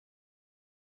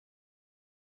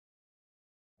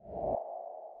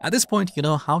At this point, you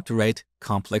know how to write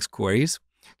complex queries.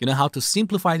 You know how to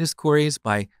simplify these queries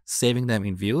by saving them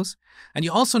in views. And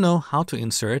you also know how to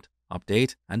insert,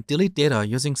 update, and delete data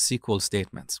using SQL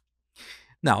statements.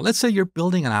 Now, let's say you're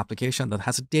building an application that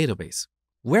has a database.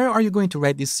 Where are you going to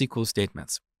write these SQL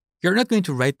statements? You're not going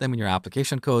to write them in your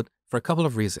application code for a couple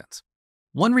of reasons.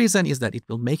 One reason is that it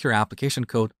will make your application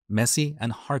code messy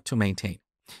and hard to maintain.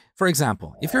 For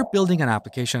example, if you're building an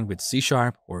application with C#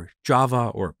 or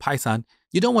Java or Python,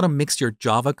 you don't want to mix your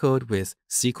Java code with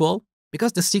SQL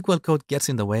because the SQL code gets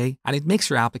in the way and it makes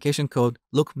your application code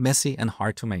look messy and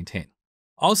hard to maintain.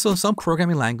 Also, some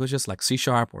programming languages like C#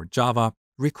 or Java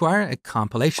require a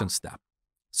compilation step.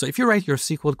 So if you write your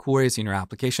SQL queries in your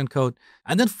application code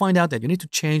and then find out that you need to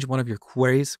change one of your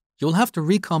queries, you will have to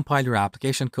recompile your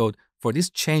application code for these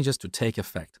changes to take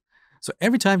effect. So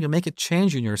every time you make a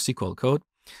change in your SQL code,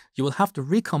 you will have to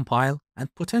recompile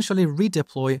and potentially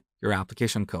redeploy your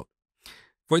application code.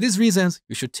 For these reasons,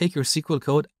 you should take your SQL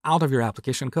code out of your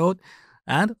application code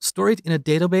and store it in a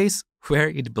database where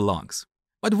it belongs.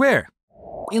 But where?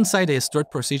 Inside a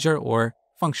stored procedure or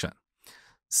function.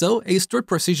 So a stored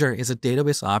procedure is a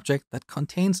database object that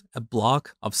contains a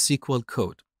block of SQL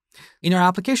code. In our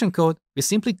application code, we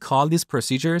simply call these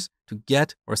procedures to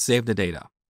get or save the data.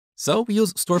 So we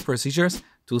use stored procedures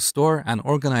to store and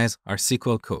organize our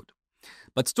SQL code.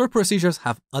 But stored procedures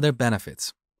have other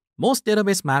benefits. Most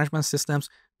database management systems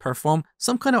perform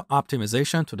some kind of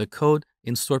optimization to the code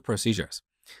in stored procedures.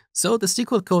 So the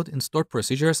SQL code in stored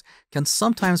procedures can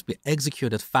sometimes be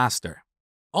executed faster.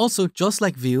 Also, just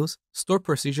like views, stored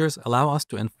procedures allow us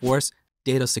to enforce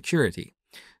data security.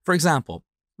 For example,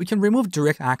 we can remove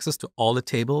direct access to all the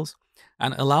tables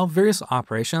and allow various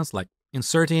operations like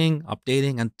inserting,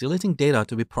 updating, and deleting data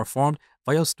to be performed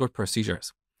via stored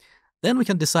procedures. Then we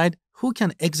can decide who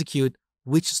can execute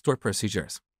which stored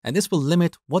procedures, and this will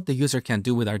limit what the user can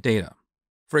do with our data.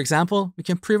 For example, we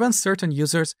can prevent certain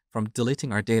users from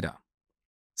deleting our data.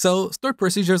 So stored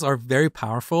procedures are very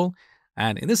powerful,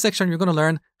 and in this section, you're going to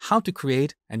learn how to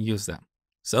create and use them.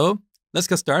 So let's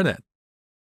get started.